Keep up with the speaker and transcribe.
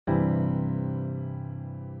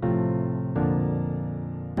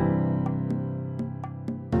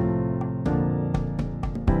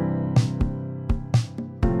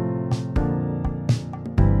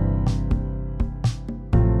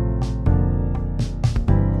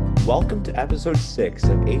Welcome to episode 6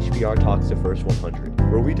 of HBR Talks the First 100,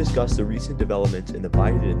 where we discuss the recent developments in the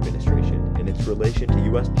Biden administration and its relation to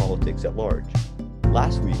U.S. politics at large.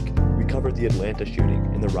 Last week, we covered the Atlanta shooting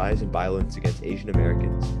and the rise in violence against Asian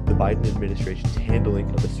Americans, the Biden administration's handling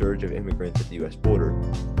of the surge of immigrants at the U.S. border,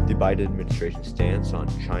 the Biden administration's stance on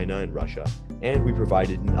China and Russia, and we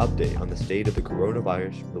provided an update on the state of the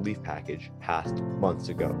coronavirus relief package passed months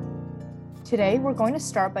ago. Today, we're going to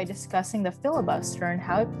start by discussing the filibuster and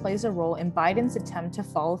how it plays a role in Biden's attempt to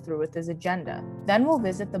follow through with his agenda. Then we'll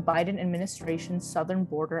visit the Biden administration's southern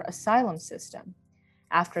border asylum system.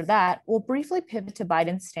 After that, we'll briefly pivot to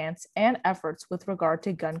Biden's stance and efforts with regard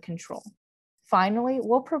to gun control. Finally,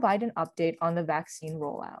 we'll provide an update on the vaccine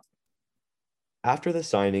rollout. After the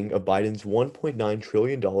signing of Biden's $1.9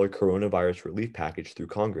 trillion coronavirus relief package through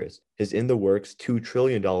Congress, his in-the-works $2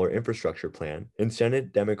 trillion infrastructure plan, and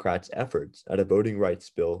Senate Democrats' efforts at a voting rights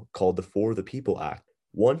bill called the For the People Act,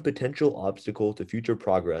 one potential obstacle to future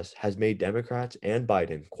progress has made Democrats and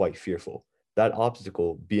Biden quite fearful, that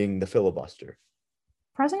obstacle being the filibuster.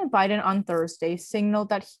 President Biden on Thursday signaled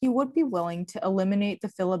that he would be willing to eliminate the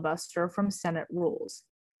filibuster from Senate rules.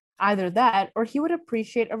 Either that, or he would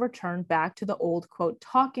appreciate a return back to the old, quote,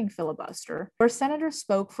 talking filibuster, where senators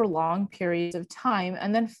spoke for long periods of time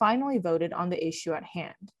and then finally voted on the issue at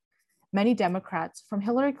hand. Many Democrats, from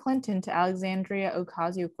Hillary Clinton to Alexandria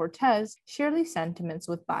Ocasio-Cortez, share these sentiments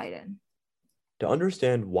with Biden. To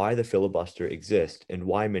understand why the filibuster exists and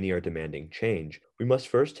why many are demanding change, we must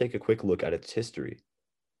first take a quick look at its history.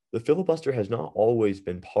 The filibuster has not always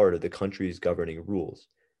been part of the country's governing rules.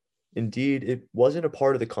 Indeed, it wasn't a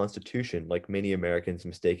part of the Constitution like many Americans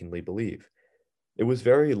mistakenly believe. It was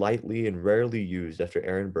very lightly and rarely used after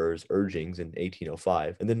Aaron Burr's urgings in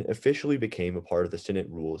 1805, and then officially became a part of the Senate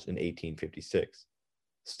rules in 1856.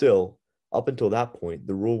 Still, up until that point,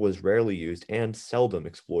 the rule was rarely used and seldom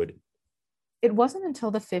exploited. It wasn't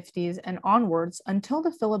until the 50s and onwards until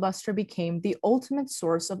the filibuster became the ultimate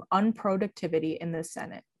source of unproductivity in the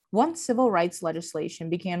Senate. Once civil rights legislation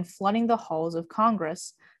began flooding the halls of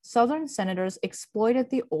Congress, Southern senators exploited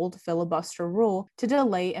the old filibuster rule to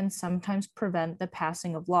delay and sometimes prevent the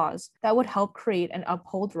passing of laws that would help create and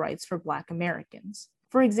uphold rights for Black Americans.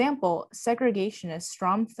 For example, segregationist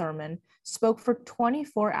Strom Thurmond spoke for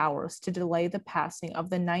 24 hours to delay the passing of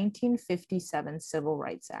the 1957 Civil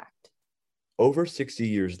Rights Act. Over 60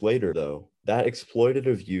 years later, though, that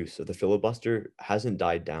exploitative use of the filibuster hasn't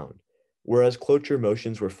died down. Whereas cloture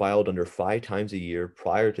motions were filed under 5 times a year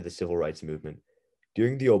prior to the civil rights movement,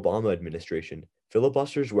 during the Obama administration,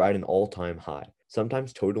 filibusters were at an all-time high,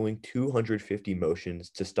 sometimes totaling 250 motions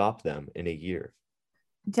to stop them in a year.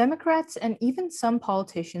 Democrats and even some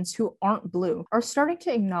politicians who aren't blue are starting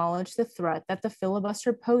to acknowledge the threat that the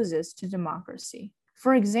filibuster poses to democracy.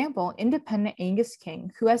 For example, independent Angus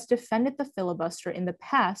King, who has defended the filibuster in the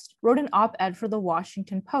past, wrote an op-ed for the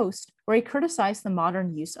Washington Post where he criticized the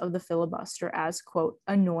modern use of the filibuster as, quote,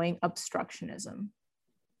 annoying obstructionism.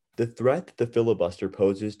 The threat that the filibuster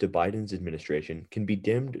poses to Biden's administration can be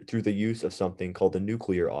dimmed through the use of something called the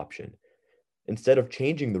nuclear option. Instead of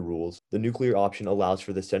changing the rules, the nuclear option allows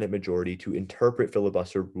for the Senate majority to interpret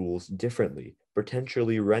filibuster rules differently,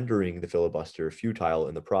 potentially rendering the filibuster futile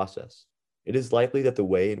in the process. It is likely that the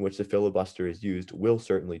way in which the filibuster is used will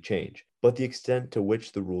certainly change, but the extent to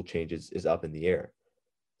which the rule changes is up in the air.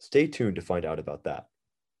 Stay tuned to find out about that.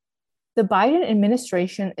 The Biden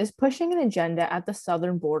administration is pushing an agenda at the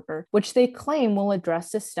southern border, which they claim will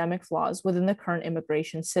address systemic flaws within the current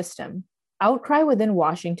immigration system. Outcry within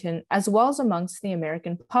Washington, as well as amongst the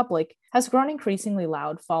American public, has grown increasingly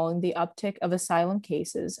loud following the uptick of asylum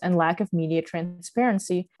cases and lack of media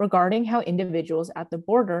transparency regarding how individuals at the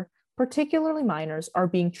border, particularly minors, are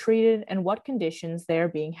being treated and what conditions they are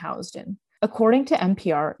being housed in. According to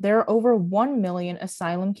NPR, there are over 1 million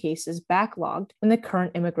asylum cases backlogged in the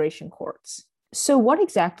current immigration courts. So what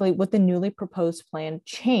exactly would the newly proposed plan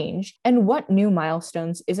change, and what new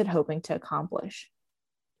milestones is it hoping to accomplish?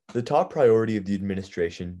 The top priority of the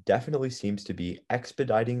administration definitely seems to be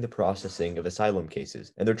expediting the processing of asylum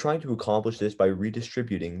cases, and they're trying to accomplish this by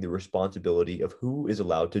redistributing the responsibility of who is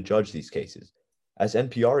allowed to judge these cases. As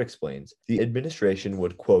NPR explains, the administration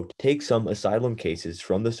would, quote, take some asylum cases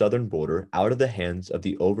from the southern border out of the hands of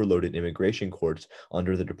the overloaded immigration courts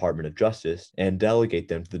under the Department of Justice and delegate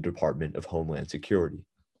them to the Department of Homeland Security.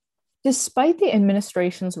 Despite the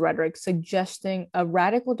administration's rhetoric suggesting a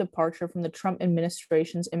radical departure from the Trump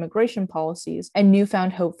administration's immigration policies and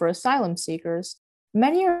newfound hope for asylum seekers,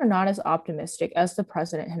 many are not as optimistic as the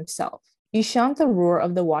president himself. Ishant Tharoor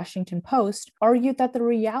of the Washington Post argued that the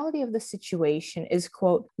reality of the situation is,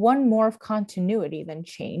 quote, one more of continuity than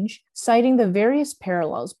change, citing the various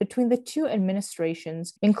parallels between the two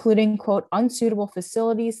administrations, including, quote, unsuitable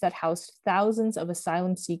facilities that housed thousands of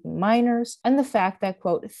asylum-seeking minors, and the fact that,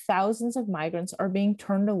 quote, thousands of migrants are being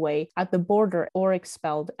turned away at the border or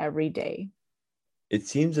expelled every day. It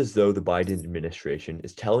seems as though the Biden administration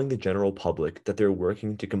is telling the general public that they're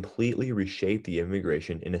working to completely reshape the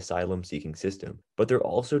immigration and asylum-seeking system, but they're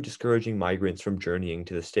also discouraging migrants from journeying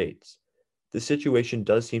to the States. This situation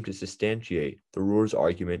does seem to substantiate Tharoor's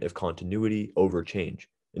argument of continuity over change.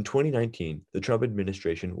 In 2019, the Trump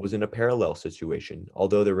administration was in a parallel situation,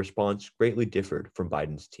 although their response greatly differed from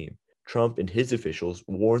Biden's team. Trump and his officials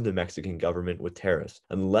warned the Mexican government with tariffs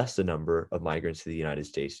unless the number of migrants to the United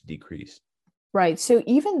States decreased. Right. So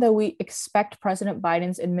even though we expect President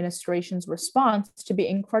Biden's administration's response to be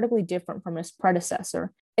incredibly different from his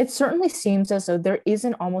predecessor, it certainly seems as though there is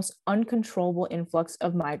an almost uncontrollable influx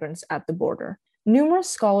of migrants at the border. Numerous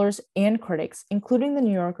scholars and critics, including the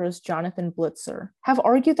New Yorker's Jonathan Blitzer, have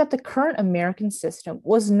argued that the current American system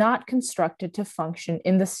was not constructed to function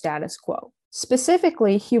in the status quo.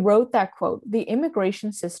 Specifically, he wrote that, quote, the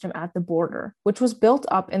immigration system at the border, which was built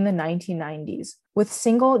up in the 1990s, with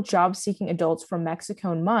single job-seeking adults from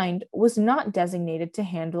Mexico in mind, was not designated to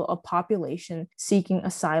handle a population seeking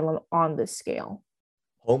asylum on this scale.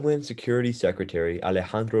 Homeland Security Secretary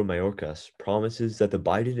Alejandro Mayorkas promises that the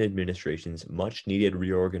Biden administration's much-needed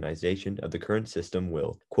reorganization of the current system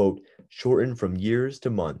will, quote, shorten from years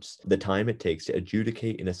to months the time it takes to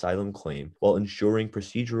adjudicate an asylum claim while ensuring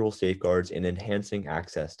procedural safeguards and enhancing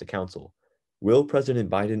access to counsel. Will President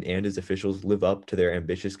Biden and his officials live up to their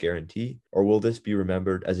ambitious guarantee, or will this be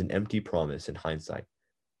remembered as an empty promise in hindsight?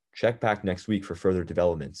 Check back next week for further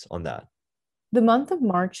developments on that. The month of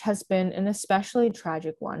March has been an especially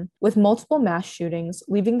tragic one, with multiple mass shootings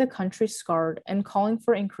leaving the country scarred and calling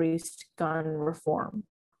for increased gun reform.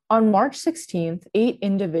 On March 16th, 8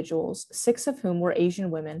 individuals, 6 of whom were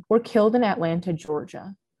Asian women, were killed in Atlanta,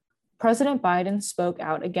 Georgia. President Biden spoke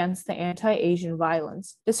out against the anti-Asian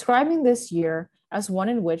violence, describing this year as one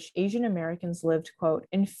in which Asian Americans lived, quote,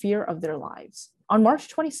 in fear of their lives. On March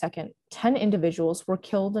 22nd, 10 individuals were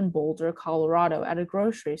killed in Boulder, Colorado at a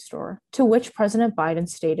grocery store, to which President Biden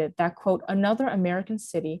stated that, quote, another American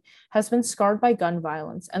city has been scarred by gun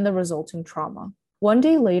violence and the resulting trauma. One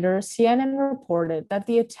day later, CNN reported that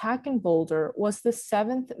the attack in Boulder was the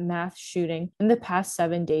 7th mass shooting in the past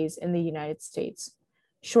 7 days in the United States.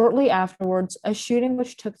 Shortly afterwards, a shooting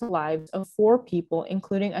which took the lives of 4 people,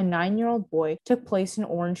 including a 9-year-old boy, took place in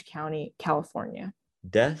Orange County, California.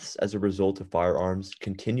 Deaths as a result of firearms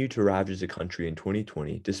continue to ravage the country in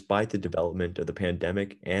 2020 despite the development of the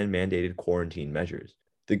pandemic and mandated quarantine measures.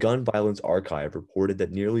 The Gun Violence Archive reported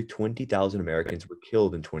that nearly 20,000 Americans were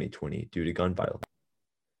killed in 2020 due to gun violence.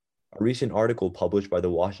 A recent article published by the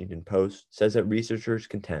Washington Post says that researchers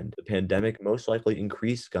contend the pandemic most likely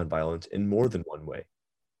increased gun violence in more than one way.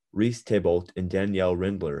 Reese Thibault and Danielle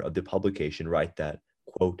Rindler of the publication write that,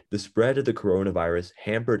 quote, the spread of the coronavirus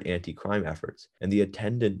hampered anti-crime efforts, and the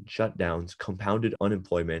attendant shutdowns compounded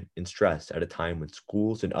unemployment and stress at a time when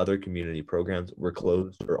schools and other community programs were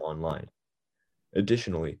closed or online.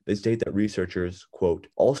 Additionally, they state that researchers, quote,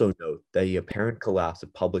 also note that the apparent collapse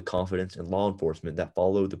of public confidence in law enforcement that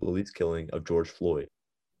followed the police killing of George Floyd.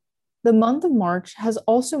 The month of March has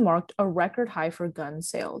also marked a record high for gun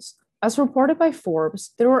sales. As reported by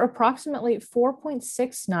Forbes, there were approximately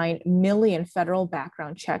 4.69 million federal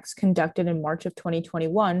background checks conducted in March of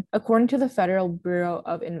 2021, according to the Federal Bureau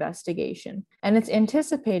of Investigation. And it's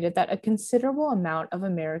anticipated that a considerable amount of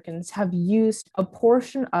Americans have used a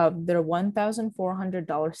portion of their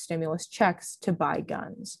 $1,400 stimulus checks to buy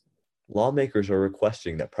guns. Lawmakers are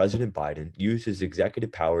requesting that President Biden use his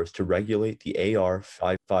executive powers to regulate the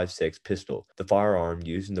AR-556 pistol, the firearm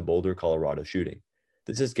used in the Boulder, Colorado shooting.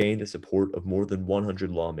 This has gained the support of more than 100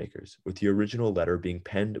 lawmakers, with the original letter being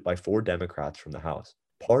penned by 4 Democrats from the House.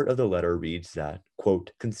 Part of the letter reads that,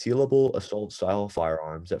 quote, concealable assault-style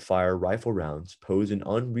firearms that fire rifle rounds pose an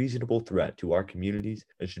unreasonable threat to our communities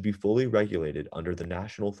and should be fully regulated under the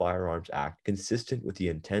National Firearms Act, consistent with the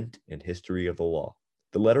intent and history of the law.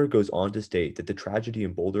 The letter goes on to state that the tragedy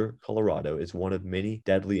in Boulder, Colorado is one of many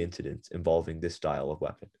deadly incidents involving this style of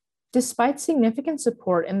weapon. Despite significant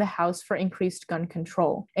support in the House for increased gun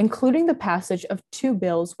control, including the passage of 2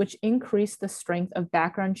 bills which increased the strength of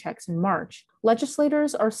background checks in March,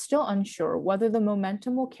 legislators are still unsure whether the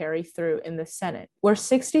momentum will carry through in the Senate, where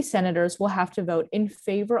 60 senators will have to vote in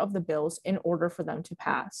favor of the bills in order for them to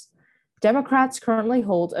pass. Democrats currently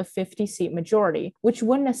hold a 50-seat majority, which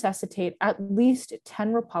would necessitate at least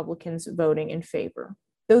 10 Republicans voting in favor.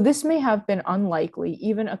 Though this may have been unlikely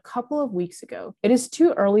even a couple of weeks ago, it is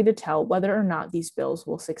too early to tell whether or not these bills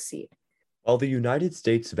will succeed. While the United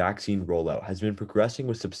States vaccine rollout has been progressing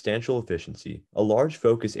with substantial efficiency, a large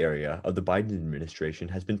focus area of the Biden administration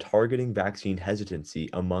has been targeting vaccine hesitancy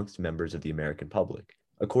amongst members of the American public.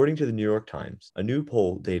 According to the New York Times, a new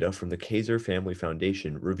poll data from the Kaiser Family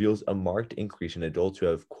Foundation reveals a marked increase in adults who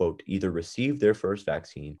have, quote, either received their first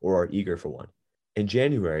vaccine or are eager for one. In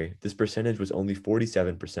January, this percentage was only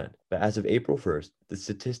 47%, but as of April 1st, the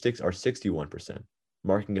statistics are 61%,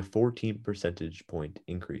 marking a 14 percentage point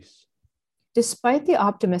increase. Despite the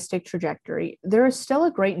optimistic trajectory, there is still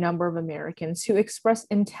a great number of Americans who express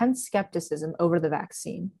intense skepticism over the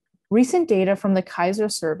vaccine. Recent data from the Kaiser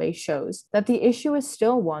survey shows that the issue is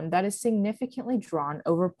still one that is significantly drawn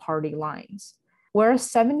over party lines. Whereas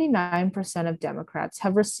 79% of Democrats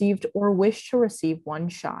have received or wish to receive one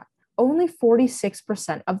shot, only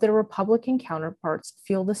 46% of their Republican counterparts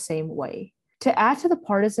feel the same way. To add to the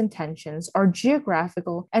partisan tensions are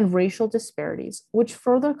geographical and racial disparities, which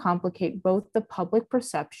further complicate both the public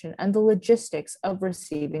perception and the logistics of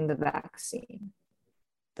receiving the vaccine.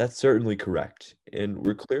 That's certainly correct, and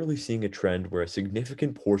we're clearly seeing a trend where a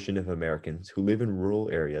significant portion of Americans who live in rural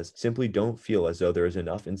areas simply don't feel as though there is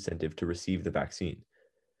enough incentive to receive the vaccine.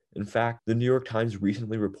 In fact, the New York Times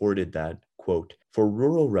recently reported that, quote, for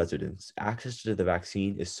rural residents, access to the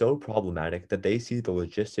vaccine is so problematic that they see the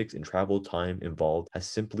logistics and travel time involved as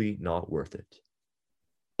simply not worth it.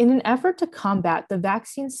 In an effort to combat the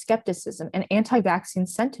vaccine skepticism and anti-vaccine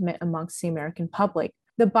sentiment amongst the American public,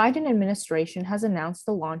 the Biden administration has announced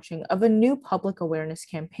the launching of a new public awareness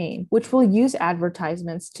campaign, which will use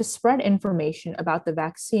advertisements to spread information about the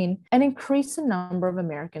vaccine and increase the number of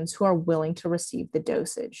Americans who are willing to receive the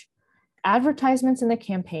dosage. Advertisements in the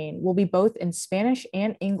campaign will be both in Spanish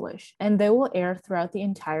and English, and they will air throughout the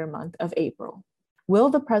entire month of April. Will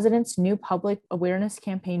the president's new public awareness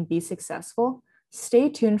campaign be successful? Stay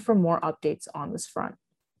tuned for more updates on this front.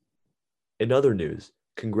 In other news,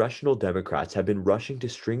 congressional Democrats have been rushing to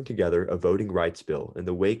string together a voting rights bill in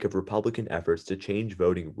the wake of Republican efforts to change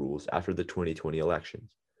voting rules after the 2020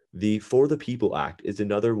 elections. The For the People Act is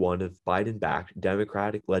another one of Biden-backed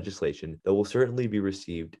Democratic legislation that will certainly be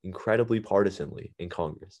received incredibly partisanly in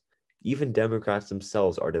Congress. Even Democrats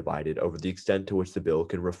themselves are divided over the extent to which the bill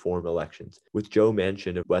can reform elections, with Joe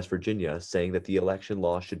Manchin of West Virginia saying that the election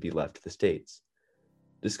law should be left to the states.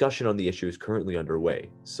 Discussion on the issue is currently underway,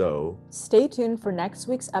 so stay tuned for next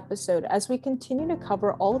week's episode as we continue to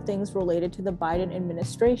cover all things related to the Biden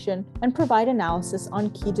administration and provide analysis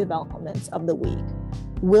on key developments of the week.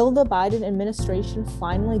 Will the Biden administration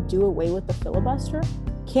finally do away with the filibuster?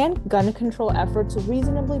 Can gun control efforts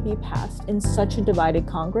reasonably be passed in such a divided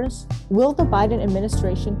Congress? Will the Biden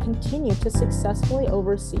administration continue to successfully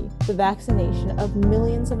oversee the vaccination of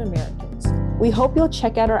millions of Americans? We hope you'll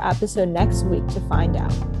check out our episode next week to find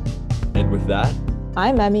out. And with that,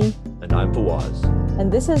 I'm Emmy. And I'm Fawwaz.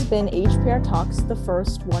 And this has been HPR Talks, the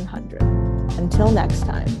first 100. Until next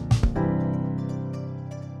time.